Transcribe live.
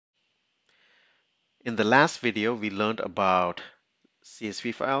In the last video, we learned about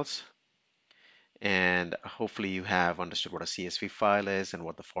CSV files, and hopefully you have understood what a CSV file is and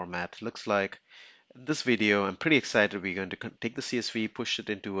what the format looks like. In this video, I'm pretty excited. We're going to take the CSV, push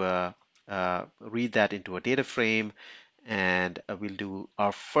it into read that into a data frame, and we'll do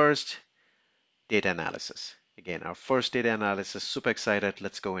our first data analysis. Again, our first data analysis, super excited.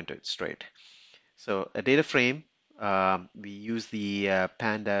 Let's go into it straight. So a data frame, we use the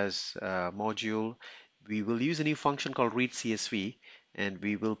pandas module. We will use a new function called read CSV, and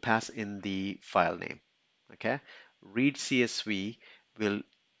we will pass in the file name. Okay, read CSV will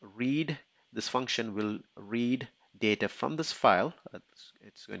read, this function will read data from this file.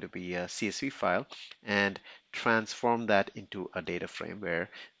 It's going to be a CSV file, and transform that into a data frame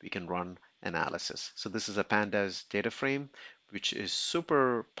where we can run analysis. So this is a pandas data frame, which is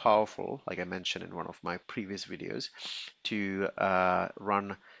super powerful, like I mentioned in one of my previous videos, to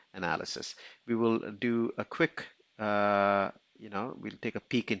run analysis. We will do a quick, we'll take a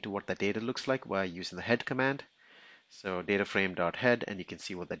peek into what the data looks like by using the head command. So DataFrame.head, and you can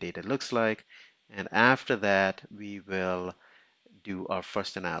see what the data looks like. And after that, we will do our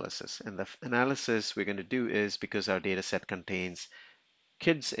first analysis. And the analysis we're going to do is, because our data set contains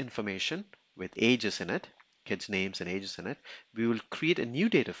kids information with ages in it, kids names and ages in it, we will create a new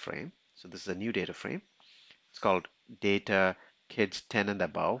data frame. So this is a new data frame. It's called data kids 10 and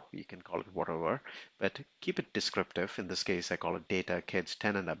above. You can call it whatever, but keep it descriptive. In this case, I call it data kids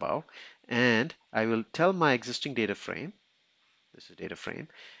 10 and above. And I will tell my existing data frame, this is data frame,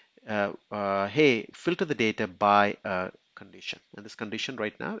 hey, filter the data by a condition. And this condition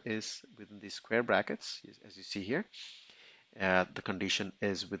right now is within these square brackets, as you see here. The condition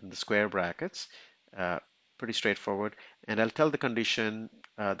is within the square brackets. Uh, Pretty straightforward. And I'll tell the condition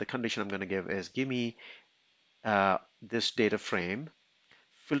I'm going to give is, give me this data frame,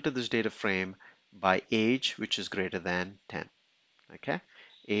 filter this data frame by age, which is greater than 10. Okay,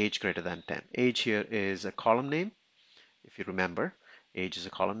 age greater than 10. Age here is a column name. If you remember, age is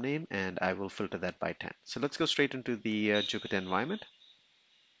a column name, and I will filter that by 10. So let's go straight into the Jupyter environment.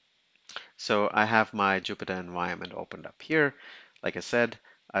 So I have my Jupyter environment opened up here. Like I said,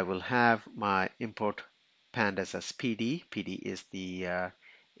 I will have my import pandas as PD. PD is the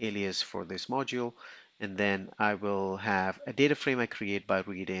alias for this module. And then I will have a data frame I create by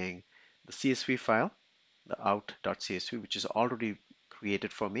reading the CSV file, the out.csv, which is already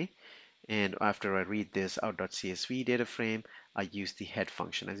created for me. And after I read this out.csv data frame, I use the head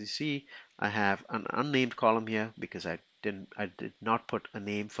function. As you see, I have an unnamed column here because I did not put a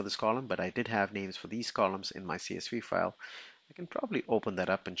name for this column, but I did have names for these columns in my CSV file. I can probably open that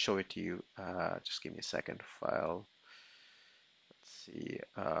up and show it to you. Just give me a second. File. Let's see.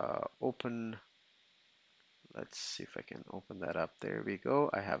 Open. Let's see if I can open that up. There we go.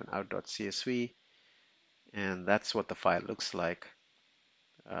 I have an out.csv, and that's what the file looks like.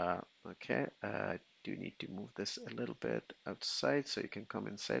 Okay, I do need to move this a little bit outside so you can come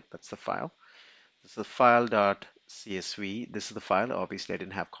inside. That's the file. This is the file.csv. This is the file. Obviously, I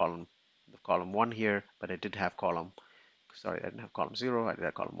didn't have column 1 here, but I did have I didn't have column 0. I did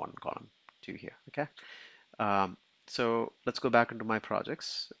have column 1, column 2 here. Okay. So let's go back into my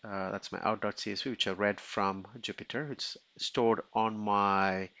projects. That's my out.csv, which I read from Jupyter. It's stored on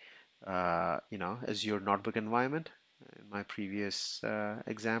my Azure Notebook environment in my previous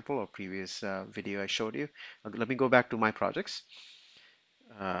example or previous video I showed you. Let me go back to my projects.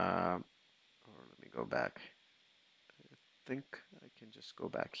 Or let me go back. I think I can just go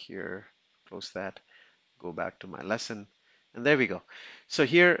back here, close that, go back to my lesson. And there we go. So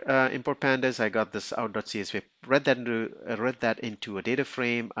here, import pandas, I got this out.csv, read that into a data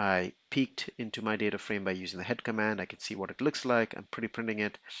frame. I peeked into my data frame by using the head command. I can see what it looks like. I'm pre-printing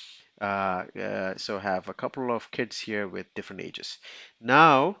it. So I have a couple of kids here with different ages.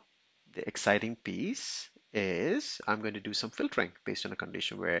 Now, the exciting piece is I'm going to do some filtering based on a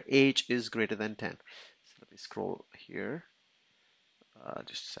condition where age is greater than 10. So let me scroll here.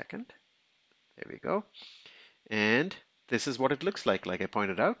 Just a second. There we go. And this is what it looks like. Like I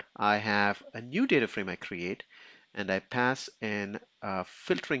pointed out, I have a new data frame I create, and I pass in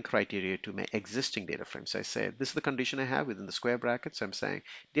filtering criteria to my existing data frame. So I say, this is the condition I have within the square brackets. So I'm saying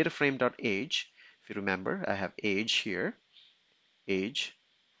data frame.age. If you remember, I have age here, age,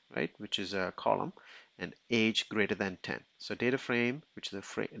 right, which is a column, and age greater than 10. So data frame, which is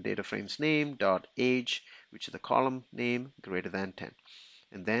the data frame's name, dot age, which is the column name, greater than 10.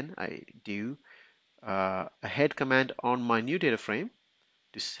 And then I do a head command on my new data frame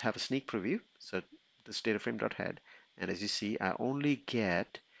to have a sneak preview. So this data frame.head, and as you see, I only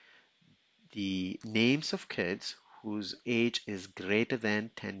get the names of kids whose age is greater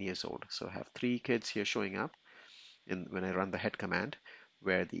than 10 years old. So I have 3 kids here showing up when I run the head command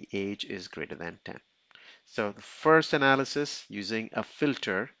where the age is greater than 10. So the first analysis using a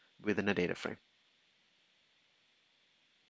filter within a data frame.